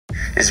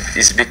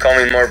is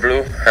becoming more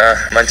blue,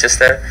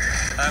 Manchester.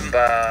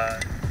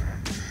 But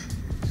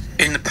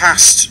In the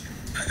past,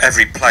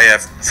 every player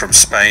from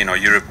Spain or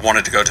Europe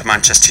wanted to go to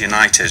Manchester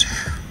United.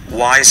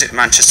 Why is it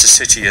Manchester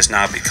City has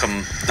now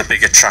become the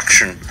big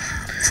attraction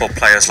for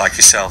players like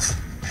yourself?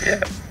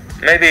 yeah,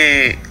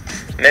 maybe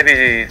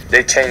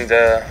they changed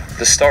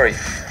the story.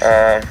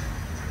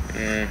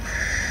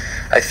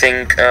 I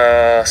think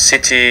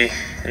City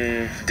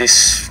in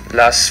this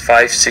last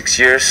 5-6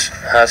 years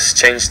has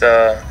changed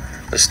the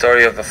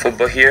story of the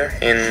football here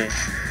in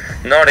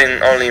not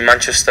in only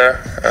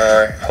Manchester,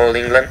 whole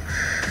England.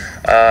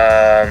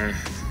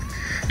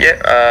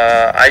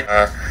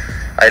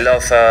 I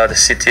love the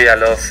city. I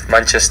love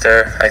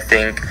Manchester. I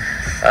think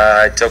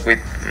I talk with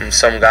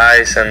some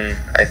guys, and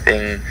I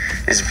think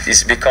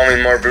it's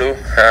becoming more blue,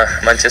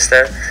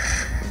 Manchester.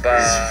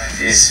 But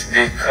it's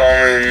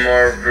becoming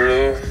more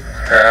blue,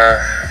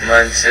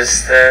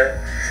 Manchester.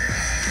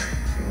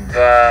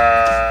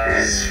 But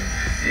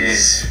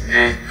it's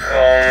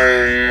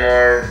becoming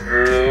more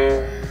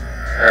blue,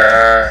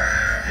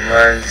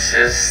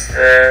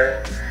 Manchester.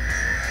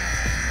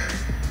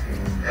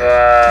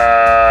 But